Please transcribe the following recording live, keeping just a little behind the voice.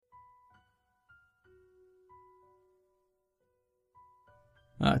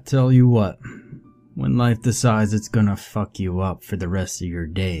I tell you what, when life decides it's gonna fuck you up for the rest of your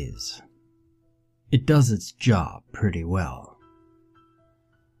days, it does its job pretty well.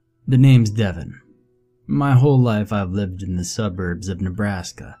 The name's Devin. My whole life I've lived in the suburbs of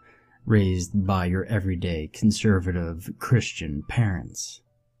Nebraska, raised by your everyday conservative Christian parents.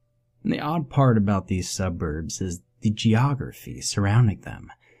 And the odd part about these suburbs is the geography surrounding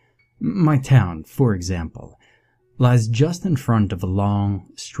them. My town, for example, lies just in front of a long,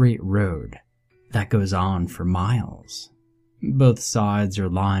 straight road that goes on for miles. Both sides are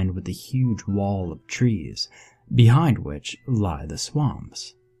lined with a huge wall of trees, behind which lie the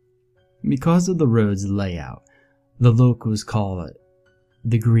swamps. Because of the road's layout, the locals call it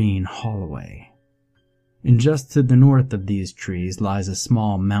the Green Holloway. And just to the north of these trees lies a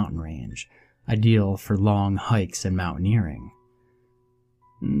small mountain range, ideal for long hikes and mountaineering.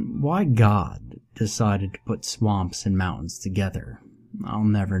 Why God decided to put swamps and mountains together, I'll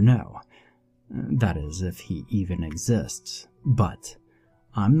never know. That is, if he even exists. But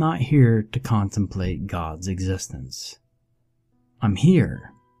I'm not here to contemplate God's existence. I'm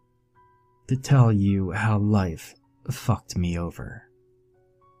here to tell you how life fucked me over.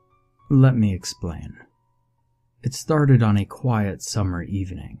 Let me explain. It started on a quiet summer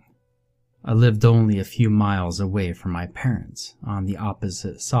evening. I lived only a few miles away from my parents, on the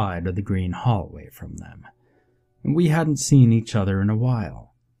opposite side of the Green Holloway from them. And we hadn't seen each other in a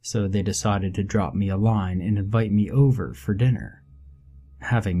while, so they decided to drop me a line and invite me over for dinner.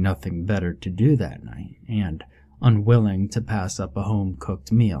 Having nothing better to do that night, and unwilling to pass up a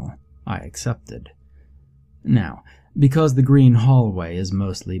home-cooked meal, I accepted. Now, because the Green Holloway is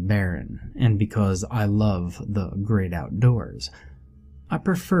mostly barren, and because I love the great outdoors, I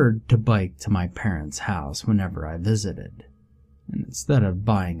preferred to bike to my parents' house whenever I visited. And instead of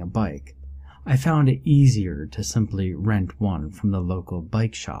buying a bike, I found it easier to simply rent one from the local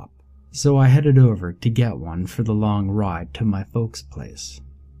bike shop, so I headed over to get one for the long ride to my folks' place.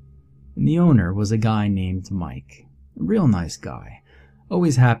 And the owner was a guy named Mike, a real nice guy,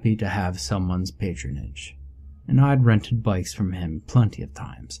 always happy to have someone's patronage. And I'd rented bikes from him plenty of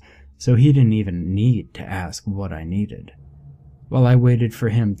times, so he didn't even need to ask what I needed. While I waited for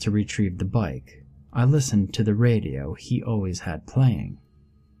him to retrieve the bike, I listened to the radio he always had playing.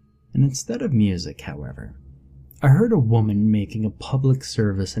 And instead of music, however, I heard a woman making a public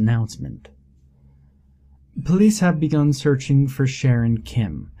service announcement. Police have begun searching for Sharon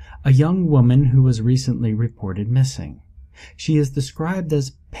Kim, a young woman who was recently reported missing. She is described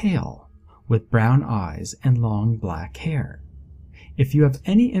as pale, with brown eyes and long black hair. If you have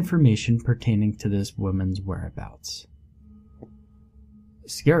any information pertaining to this woman's whereabouts.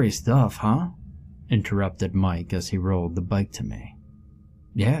 Scary stuff, huh? Interrupted Mike as he rolled the bike to me.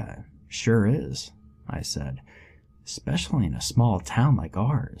 Yeah, sure is, I said, especially in a small town like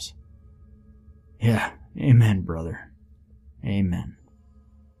ours. Yeah, amen, brother. Amen.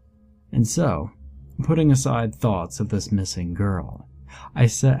 And so, putting aside thoughts of this missing girl, I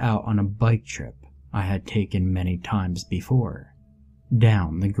set out on a bike trip I had taken many times before,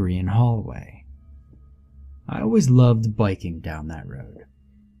 down the Green Holloway. I always loved biking down that road.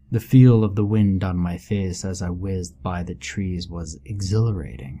 The feel of the wind on my face as I whizzed by the trees was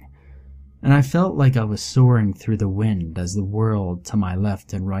exhilarating, and I felt like I was soaring through the wind as the world to my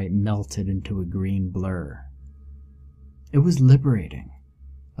left and right melted into a green blur. It was liberating,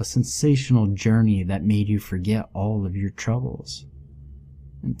 a sensational journey that made you forget all of your troubles,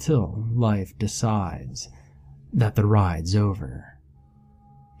 until life decides that the ride's over.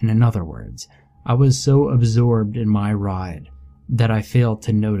 And in other words, I was so absorbed in my ride that I failed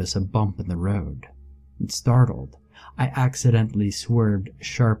to notice a bump in the road, and startled, I accidentally swerved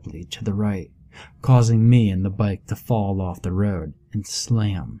sharply to the right, causing me and the bike to fall off the road and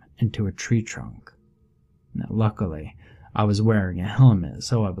slam into a tree trunk. Now, luckily, I was wearing a helmet,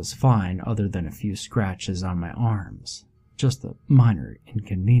 so I was fine other than a few scratches on my arms, just a minor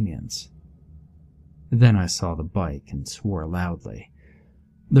inconvenience. Then I saw the bike and swore loudly.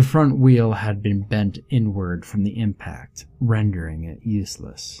 The front wheel had been bent inward from the impact, rendering it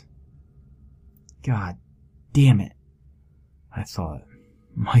useless. God damn it, I thought.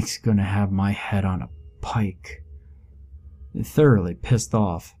 Mike's gonna have my head on a pike. Thoroughly pissed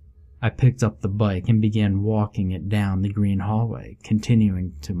off, I picked up the bike and began walking it down the Green Hallway,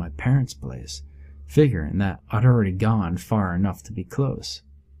 continuing to my parents' place, figuring that I'd already gone far enough to be close.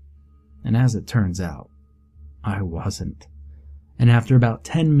 And as it turns out, I wasn't. And after about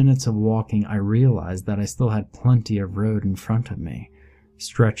 10 minutes of walking, I realized that I still had plenty of road in front of me,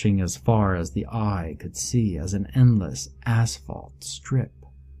 stretching as far as the eye could see as an endless asphalt strip.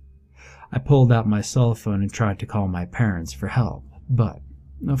 I pulled out my cell phone and tried to call my parents for help, but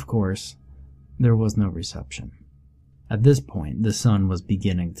Of course, there was no reception. At this point, the sun was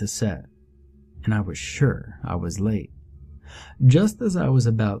beginning to set, and I was sure I was late. Just as I was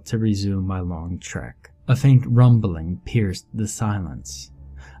about to resume my long trek, a faint rumbling pierced the silence.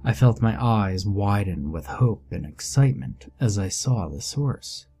 I felt my eyes widen with hope and excitement as I saw the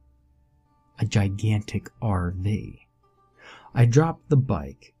source. A gigantic RV. I dropped the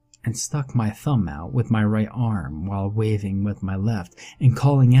bike and stuck my thumb out with my right arm while waving with my left and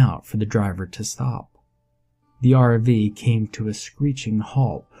calling out for the driver to stop. The RV came to a screeching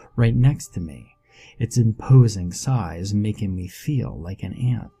halt right next to me, its imposing size making me feel like an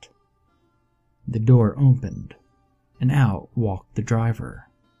ant. The door opened, and out walked the driver.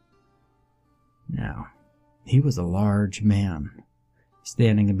 Now, he was a large man,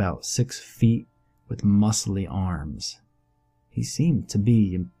 standing about 6 feet with muscly arms. He seemed to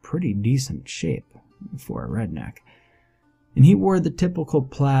be in pretty decent shape for a redneck, and he wore the typical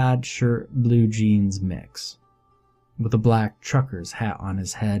plaid shirt blue jeans mix, with a black trucker's hat on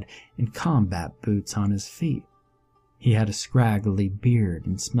his head and combat boots on his feet. He had a scraggly beard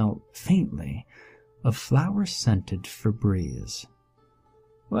and smelled faintly of flower-scented Febreze.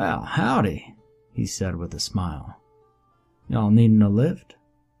 "Well, howdy," he said with a smile. "Y'all needin' a lift?"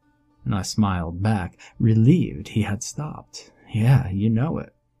 And I smiled back, relieved he had stopped. "Yeah, you know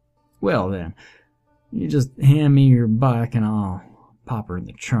it." "Well then, you just hand me your bike and I'll pop her in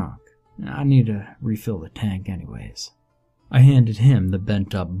the trunk. I need to refill the tank anyways." I handed him the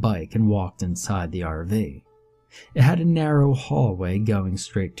bent-up bike and walked inside the RV. It had a narrow hallway going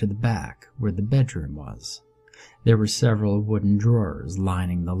straight to the back, where the bedroom was. There were several wooden drawers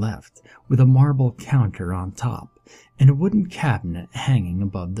lining the left, with a marble counter on top, and a wooden cabinet hanging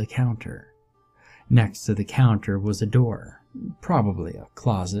above the counter. Next to the counter was a door, probably a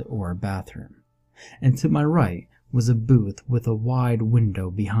closet or a bathroom, and to my right was a booth with a wide window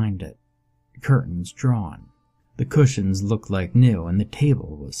behind it, curtains drawn. The cushions looked like new and the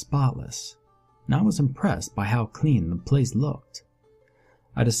table was spotless, and I was impressed by how clean the place looked.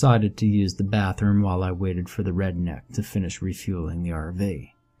 I decided to use the bathroom while I waited for the redneck to finish refueling the RV,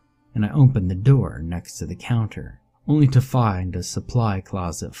 and I opened the door next to the counter, only to find a supply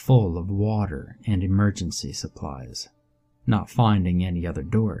closet full of water and emergency supplies. Not finding any other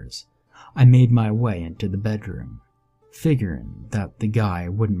doors, I made my way into the bedroom, figuring that the guy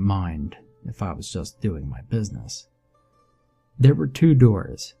wouldn't mind if I was just doing my business. There were 2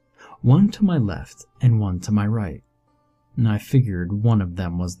 doors, one to my left and one to my right, and I figured one of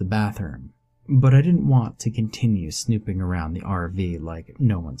them was the bathroom, but I didn't want to continue snooping around the RV like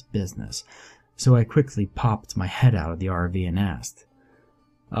no one's business, so I quickly popped my head out of the RV and asked,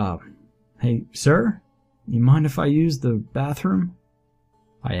 "Hey, sir, you mind if I use the bathroom?"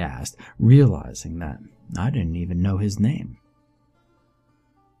 I asked, realizing that I didn't even know his name.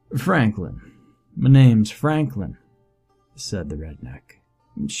 "Franklin. My name's Franklin," said the redneck.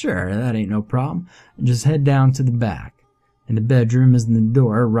 "Sure, that ain't no problem. Just head down to the back, and the bedroom is in the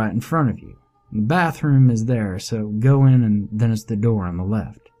door right in front of you. The bathroom is there, so go in and then it's the door on the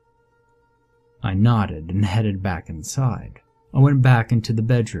left." I nodded and headed back inside. I went back into the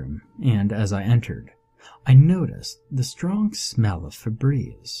bedroom, and as I entered, I noticed the strong smell of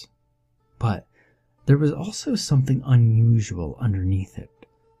Febreze. But there was also something unusual underneath it,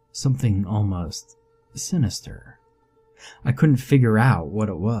 something almost sinister. I couldn't figure out what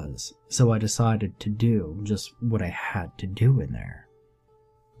it was, so I decided to do just what I had to do in there.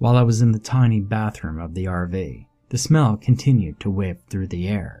 While I was in the tiny bathroom of the RV, the smell continued to whip through the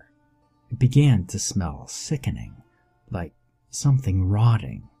air. It began to smell sickening, like something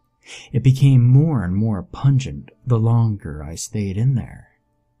rotting. It became more and more pungent the longer I stayed in there,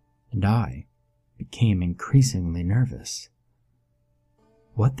 and I became increasingly nervous.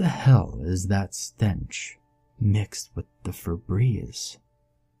 What the hell is that stench mixed with the Febreze?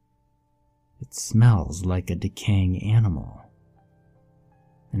 It smells like a decaying animal.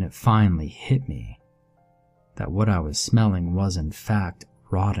 And it finally hit me that what I was smelling was in fact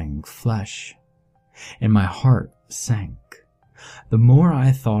rotting flesh, and my heart sank. The more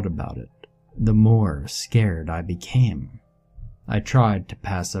I thought about it, the more scared I became. I tried to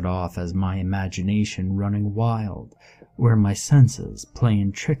pass it off as my imagination running wild, or my senses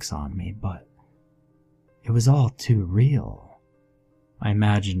playing tricks on me, but it was all too real. I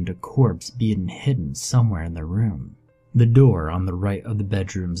imagined a corpse being hidden somewhere in the room. The door on the right of the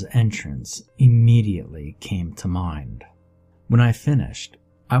bedroom's entrance immediately came to mind. When I finished,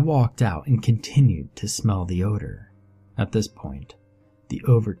 I walked out and continued to smell the odor. At this point, the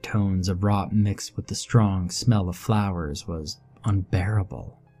overtones of rot mixed with the strong smell of flowers was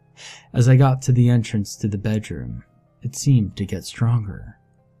unbearable. As I got to the entrance to the bedroom, it seemed to get stronger.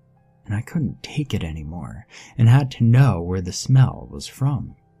 and I couldn't take it anymore and had to know where the smell was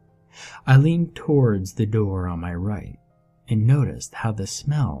from. I leaned towards the door on my right and noticed how the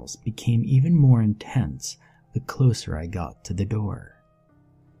smells became even more intense the closer I got to the door.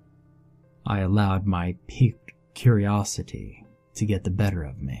 I allowed my piqued curiosity to get the better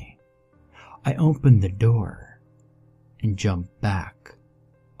of me. I opened the door and jumped back,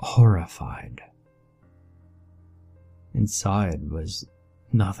 horrified. Inside was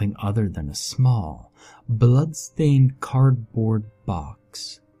nothing other than a small, blood-stained cardboard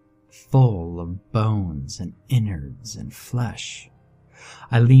box full of bones and innards and flesh.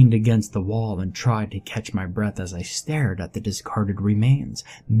 I leaned against the wall and tried to catch my breath as I stared at the discarded remains,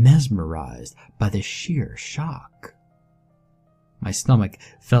 mesmerized by the sheer shock. My stomach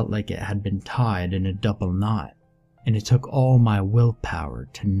felt like it had been tied in a double knot, and it took all my willpower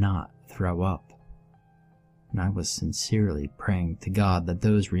to not throw up. And I was sincerely praying to God that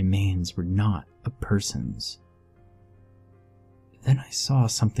those remains were not a person's. Then I saw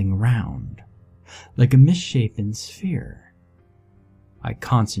something round, like a misshapen sphere. I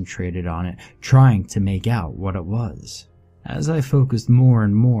concentrated on it, trying to make out what it was. As I focused more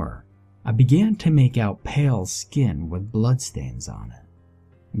and more, I began to make out pale skin with bloodstains on it,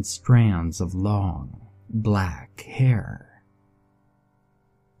 and strands of long, black hair.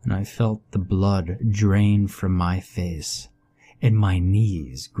 And I felt the blood drain from my face, and my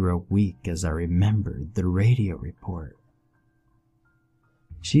knees grow weak as I remembered the radio report.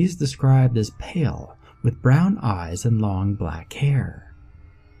 She is described as pale, with brown eyes and long black hair.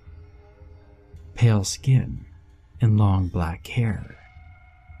 Pale skin and long black hair.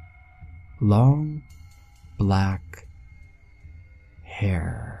 Long black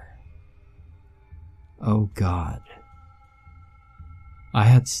hair. Oh God. I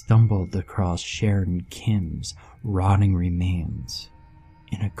had stumbled across Sharon Kim's rotting remains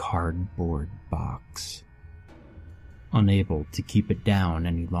in a cardboard box. Unable to keep it down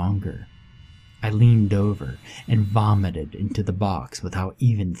any longer, I leaned over and vomited into the box without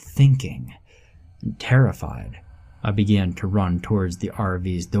even thinking. And terrified, I began to run towards the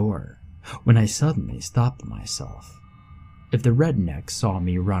RV's door, when I suddenly stopped myself. If the redneck saw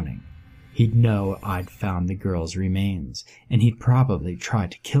me running, he'd know I'd found the girl's remains, and he'd probably try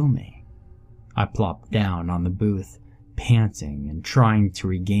to kill me. I plopped down on the booth, panting and trying to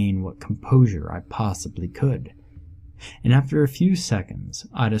regain what composure I possibly could. And after a few seconds,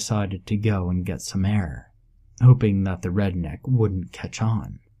 I decided to go and get some air, hoping that the redneck wouldn't catch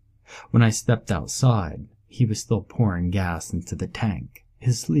on. When I stepped outside, he was still pouring gas into the tank,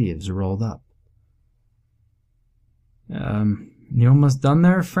 his sleeves rolled up. You almost done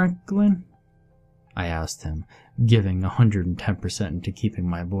there, Franklin? I asked him, giving 110% into keeping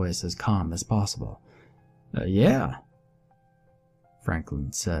my voice as calm as possible. Yeah,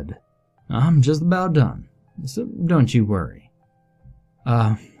 Franklin said. I'm just about done, so don't you worry.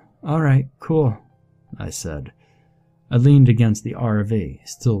 Alright, cool, I said. I leaned against the RV,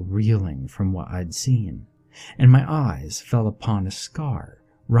 still reeling from what I'd seen, and my eyes fell upon a scar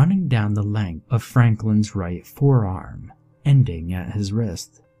running down the length of Franklin's right forearm, ending at his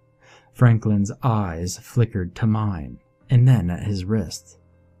wrist. Franklin's eyes flickered to mine, and then at his wrist.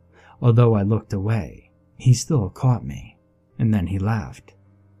 Although I looked away, he still caught me, and then he laughed.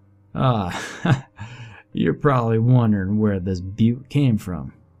 You're probably wondering where this butte came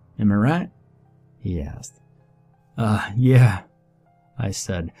from, am I right? He asked. Yeah, I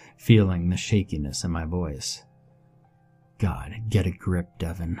said, feeling the shakiness in my voice. God, get a grip,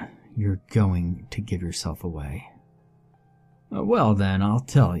 Devin. You're going to give yourself away. Well then, I'll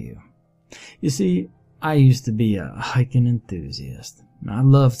tell you. You see, I used to be a hiking enthusiast. I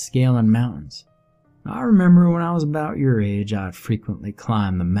loved scaling mountains. I remember when I was about your age, I'd frequently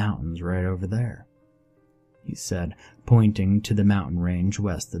climb the mountains right over there, he said, pointing to the mountain range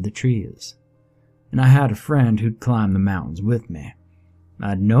west of the trees. And I had a friend who'd climb the mountains with me.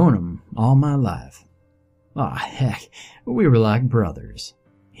 I'd known him all my life. Heck, we were like brothers,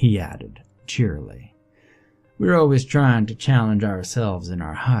 he added, cheerily. We were always trying to challenge ourselves in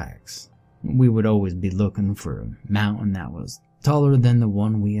our hikes. We would always be looking for a mountain that was taller than the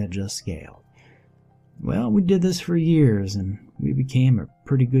one we had just scaled. Well, we did this for years, and we became a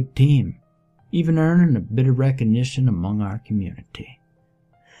pretty good team, even earning a bit of recognition among our community.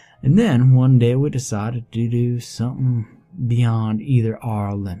 And then one day we decided to do something beyond either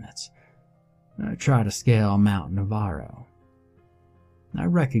our limits. Try to scale Mount Navarro. I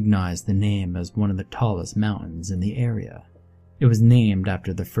recognized the name as one of the tallest mountains in the area. It was named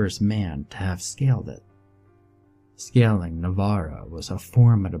after the first man to have scaled it. Scaling Navarro was a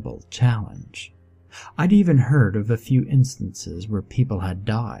formidable challenge. I'd even heard of a few instances where people had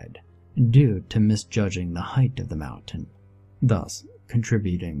died, due to misjudging the height of the mountain, thus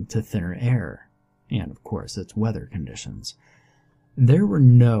contributing to thinner air and, of course, its weather conditions. There were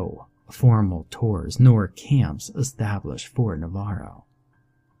no formal tours nor camps established for Navarro.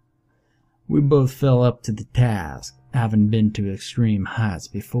 We both fell up to the task, having been to extreme heights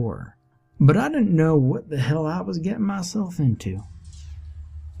before, but I didn't know what the hell I was getting myself into.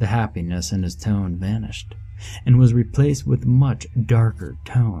 The happiness in his tone vanished, and was replaced with a much darker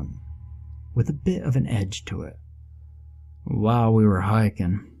tone, with a bit of an edge to it. While we were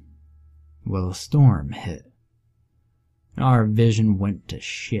hiking, well, a storm hit. Our vision went to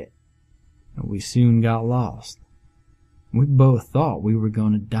shit, and we soon got lost. We both thought we were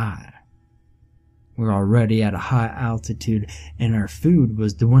going to die. We were already at a high altitude, and our food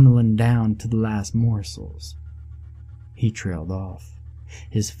was dwindling down to the last morsels. He trailed off.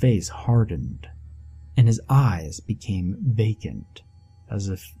 His face hardened, and his eyes became vacant, as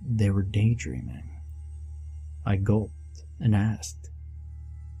if they were daydreaming. I gulped and asked,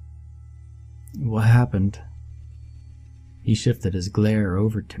 "What happened?" He shifted his glare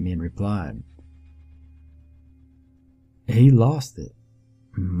over to me and replied, "He lost it.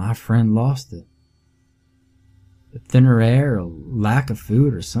 My friend lost it. The thinner air, or lack of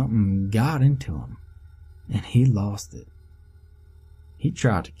food, or something got into him, and he lost it. He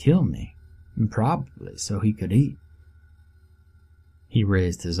tried to kill me, probably so he could eat." He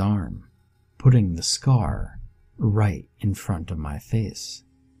raised his arm, putting the scar right in front of my face.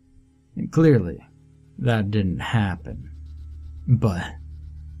 And clearly, that didn't happen, but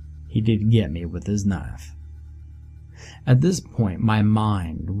he did get me with his knife. At this point, my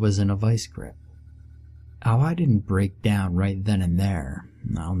mind was in a vice grip. How I didn't break down right then and there,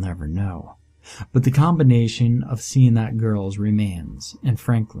 I'll never know. But the combination of seeing that girl's remains and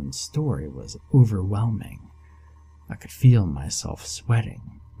Franklin's story was overwhelming. I could feel myself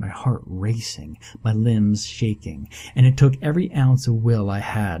sweating, my heart racing, my limbs shaking, and it took every ounce of will I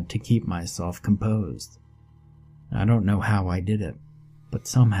had to keep myself composed. I don't know how I did it, but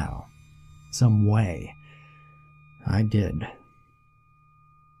somehow, some way, I did.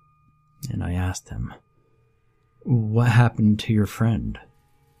 And I asked him, "What happened to your friend?"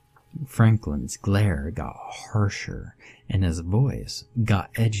 Franklin's glare got harsher, and his voice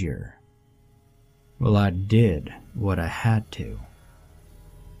got edgier. "Well, I did what I had to.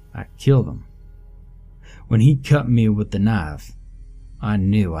 I killed him. When he cut me with the knife, I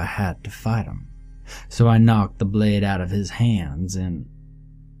knew I had to fight him. So I knocked the blade out of his hands, and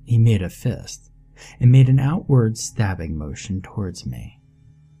he made a fist and made an outward stabbing motion towards me.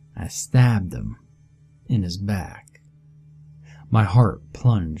 I stabbed him in his back. My heart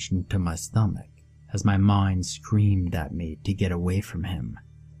plunged into my stomach as my mind screamed at me to get away from him.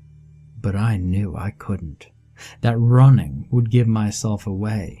 But I knew I couldn't, that running would give myself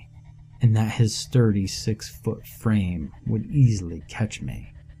away, and that his sturdy 6-foot frame would easily catch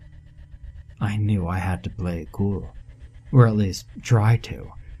me. I knew I had to play it cool, or at least try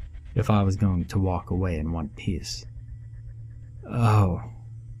to, if I was going to walk away in one piece. "Oh,"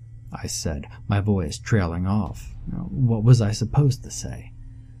 I said, my voice trailing off. What was I supposed to say?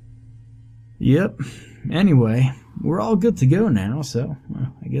 "Yep. Anyway, we're all good to go now, so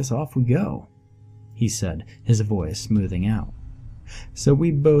I guess off we go," he said, his voice smoothing out. So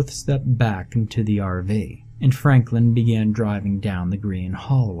we both stepped back into the RV, and Franklin began driving down the green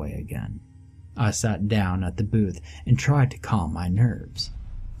hallway again. I sat down at the booth and tried to calm my nerves,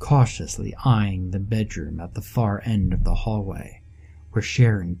 cautiously eyeing the bedroom at the far end of the hallway, where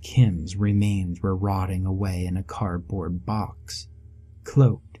Sharon Kim's remains were rotting away in a cardboard box,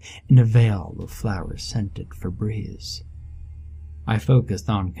 cloaked in a veil of flower-scented Febreze. I focused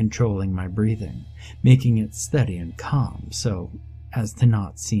on controlling my breathing, making it steady and calm so as to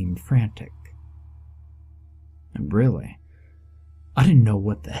not seem frantic. And really, I didn't know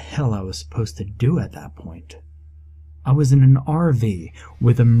what the hell I was supposed to do at that point. I was in an RV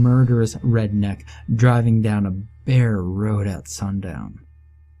with a murderous redneck driving down a bare road at sundown.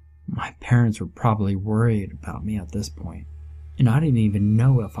 My parents were probably worried about me at this point, and I didn't even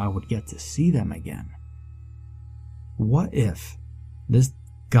know if I would get to see them again. What if this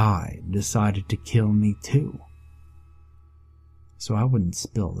guy decided to kill me too? So I wouldn't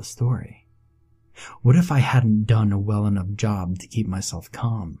spill the story. What if I hadn't done a well enough job to keep myself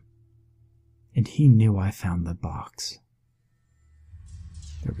calm? And he knew I found the box.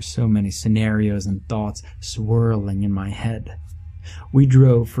 There were so many scenarios and thoughts swirling in my head. We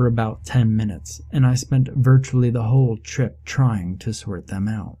drove for about 10 minutes, and I spent virtually the whole trip trying to sort them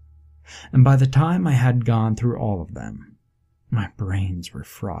out. And by the time I had gone through all of them, my brains were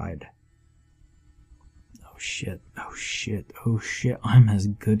fried. Oh oh shit, I'm as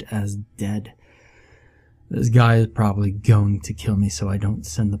good as dead. This guy is probably going to kill me so I don't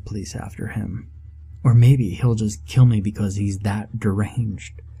send the police after him. Or maybe he'll just kill me because he's that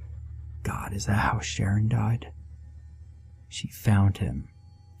deranged. God, is that how Sharon died? She found him,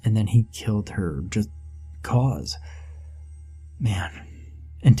 and then he killed her just cause. Man,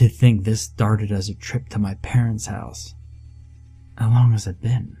 and to think this started as a trip to my parents' house. How long has it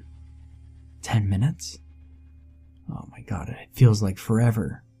been? 10 minutes? Oh my God, it feels like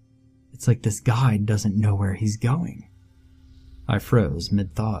forever. It's like this guy doesn't know where he's going. I froze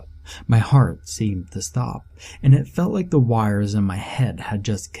mid-thought. My heart seemed to stop, and it felt like the wires in my head had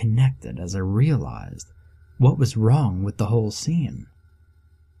just connected as I realized what was wrong with the whole scene.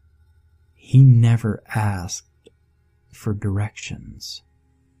 He never asked for directions.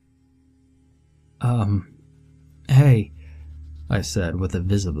 Hey, I said with a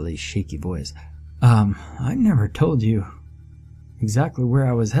visibly shaky voice. I never told you exactly where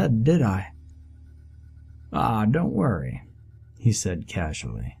I was headed, did I? Don't worry, he said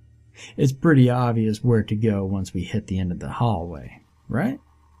casually. It's pretty obvious where to go once we hit the end of the hallway, right?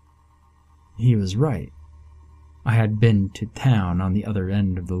 He was right. I had been to town on the other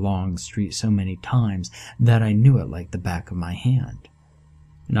end of the long street so many times that I knew it like the back of my hand,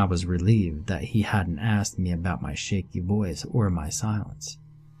 and I was relieved that he hadn't asked me about my shaky voice or my silence.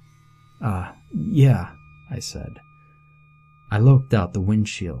 Yeah, I said. I looked out the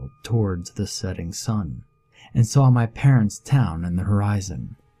windshield towards the setting sun and saw my parents' town in the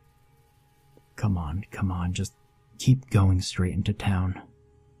horizon. Come on, just keep going straight into town.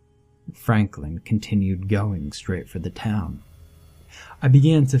 Franklin continued going straight for the town. I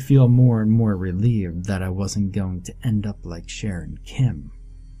began to feel more and more relieved that I wasn't going to end up like Sharon Kim.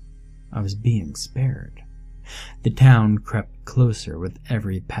 I was being spared. The town crept closer with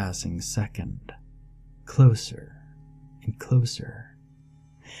every passing second. Closer and closer.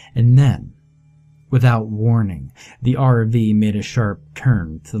 And then, without warning, the RV made a sharp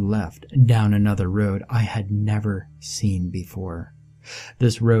turn to the left down another road I had never seen before.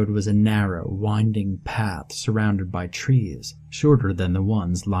 This road was a narrow, winding path surrounded by trees, shorter than the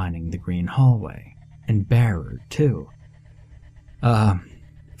ones lining the green hallway, and barer, too.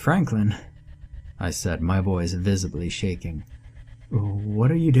 Franklin, I said, my voice visibly shaking.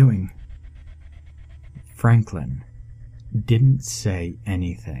 What are you doing? Franklin didn't say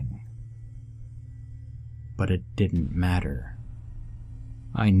anything. But it didn't matter.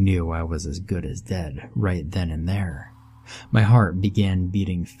 I knew I was as good as dead right then and there. My heart began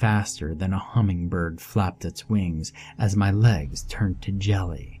beating faster than a hummingbird flapped its wings as my legs turned to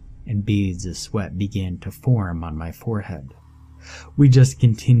jelly and beads of sweat began to form on my forehead. We just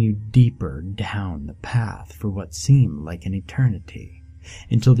continued deeper down the path for what seemed like an eternity,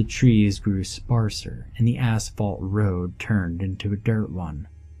 until the trees grew sparser and the asphalt road turned into a dirt one.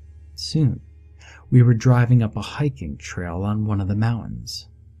 Soon, we were driving up a hiking trail on one of the mountains.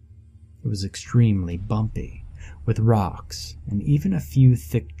 It was extremely bumpy, with rocks and even a few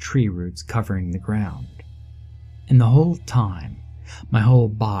thick tree roots covering the ground. And the whole time, my whole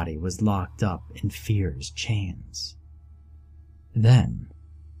body was locked up in fear's chains. Then,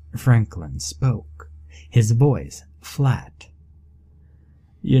 Franklin spoke, his voice flat.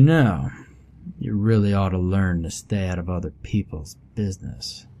 You know, you really ought to learn to stay out of other people's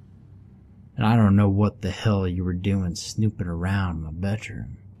business. And I don't know what the hell you were doing snooping around in my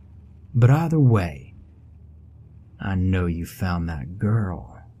bedroom. But either way, I know you found that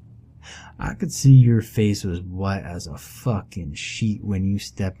girl. I could see your face was white as a fucking sheet when you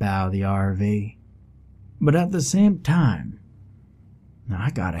step out of the RV. But at the same time, I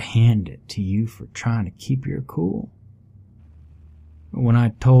gotta hand it to you for trying to keep your cool. When I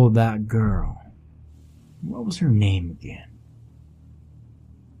told that girl, what was her name again?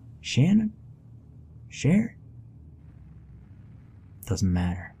 Shannon? Sharon? Doesn't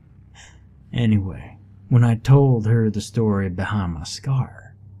matter. Anyway, when I told her the story behind my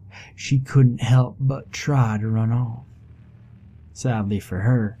scar, she couldn't help but try to run off. Sadly for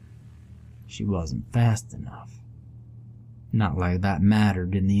her, she wasn't fast enough. Not like that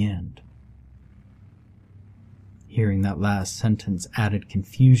mattered in the end. Hearing that last sentence added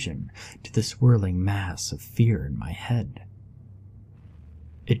confusion to the swirling mass of fear in my head.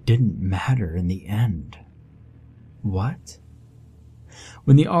 It didn't matter in the end. What?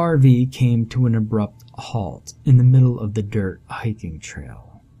 When the RV came to an abrupt halt in the middle of the dirt hiking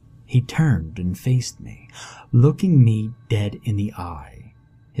trail, he turned and faced me, looking me dead in the eye.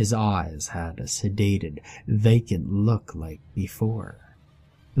 His eyes had a sedated, vacant look like before,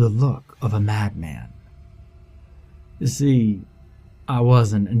 the look of a madman. You see, I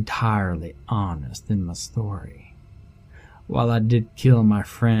wasn't entirely honest in my story. While I did kill my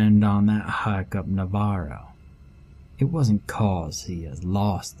friend on that hike up Navarro, it wasn't 'cause he had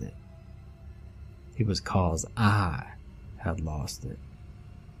lost it. It was 'cause I had lost it.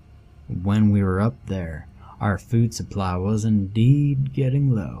 When we were up there, our food supply was indeed getting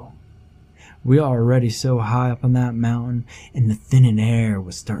low. We were already so high up on that mountain, and the thinning air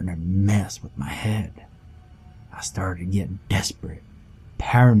was starting to mess with my head. I started getting desperate,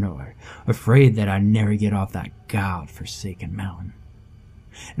 paranoid, afraid that I'd never get off that god-forsaken mountain.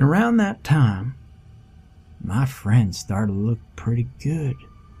 And around that time, my friend started to look pretty good,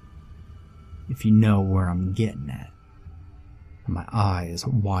 if you know where I'm getting at. My eyes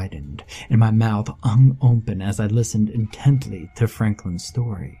widened, and my mouth hung open as I listened intently to Franklin's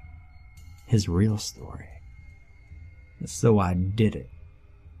story. His real story. So I did it.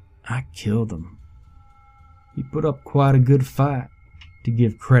 I killed him. He put up quite a good fight, to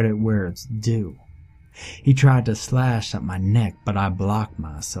give credit where it's due. He tried to slash at my neck, but I blocked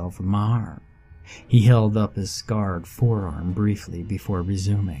myself with my arm. He held up his scarred forearm briefly before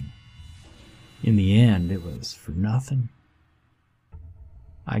resuming. In the end, it was for nothing.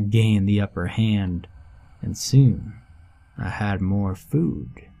 I gained the upper hand, and soon I had more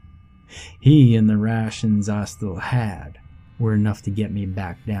food. He and the rations I still had were enough to get me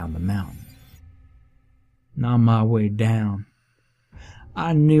back down the mountain. And on my way down,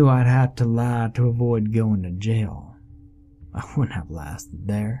 I knew I'd have to lie to avoid going to jail. I wouldn't have lasted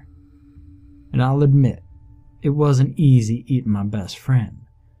there. And I'll admit, it wasn't easy eating my best friend.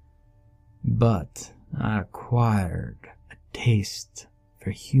 But I acquired a taste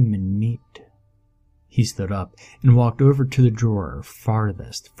for human meat. He stood up and walked over to the drawer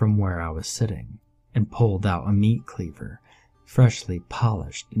farthest from where I was sitting and pulled out a meat cleaver, freshly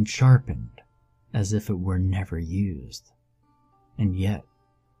polished and sharpened, as if it were never used. And yet,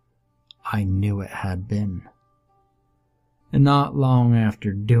 I knew it had been. And not long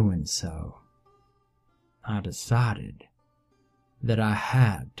after doing so, I decided that I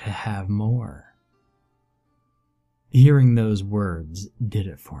had to have more. Hearing those words did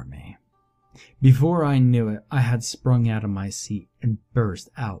it for me. Before I knew it, I had sprung out of my seat and burst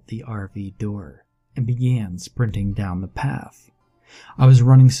out the RV door and began sprinting down the path. I was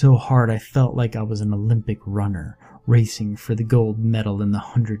running so hard I felt like I was an Olympic runner racing for the gold medal in the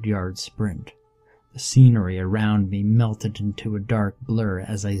 100-yard sprint. The scenery around me melted into a dark blur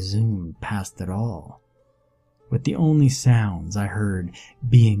as I zoomed past it all, with the only sounds I heard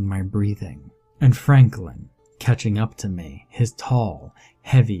being my breathing, and Franklin catching up to me, his tall,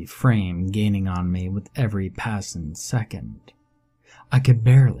 heavy frame gaining on me with every passing second. I could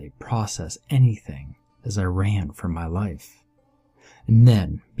barely process anything as I ran for my life. And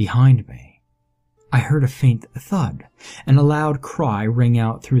then, behind me, I heard a faint thud and a loud cry ring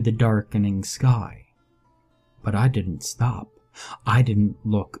out through the darkening sky. But I didn't stop. I didn't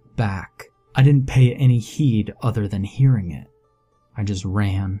look back. I didn't pay any heed other than hearing it. I just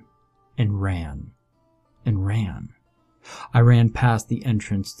ran and ran and ran. I ran past the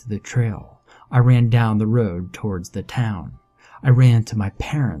entrance to the trail. I ran down the road towards the town. I ran to my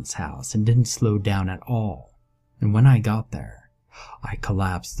parents' house and didn't slow down at all. And when I got there, I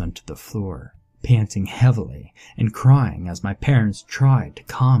collapsed onto the floor, panting heavily and crying as my parents tried to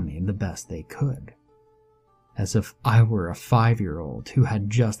calm me the best they could, as if I were a 5-year-old who had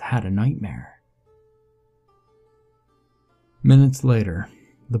just had a nightmare. Minutes later,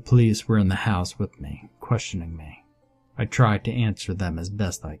 the police were in the house with me, questioning me. I tried to answer them as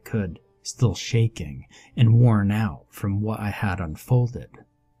best I could, still shaking and worn out from what I had unfolded.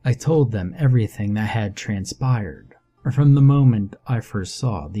 I told them everything that had transpired, from the moment I first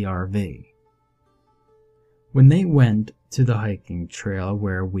saw the RV. When they went to the hiking trail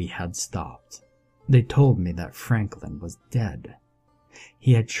where we had stopped, they told me that Franklin was dead.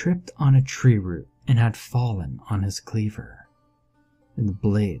 He had tripped on a tree root and had fallen on his cleaver, and the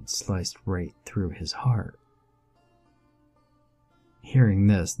blade sliced right through his heart. Hearing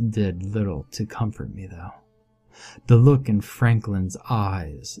this did little to comfort me, though. The look in Franklin's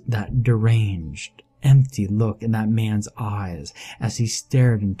eyes, that deranged, empty look in that man's eyes as he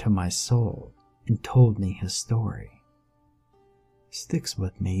stared into my soul and told me his story, sticks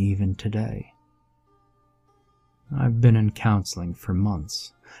with me even today. I've been in counseling for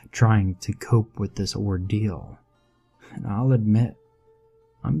months, trying to cope with this ordeal, and I'll admit,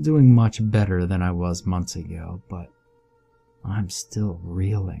 I'm doing much better than I was months ago, but I'm still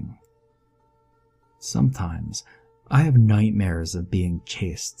reeling. Sometimes I have nightmares of being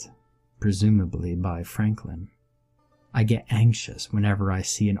chased, presumably by Franklin. I get anxious whenever I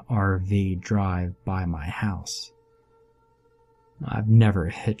see an RV drive by my house. I've never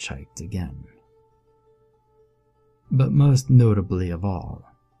hitchhiked again. But most notably of all,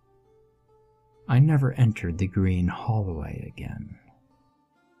 I never entered the green hallway again.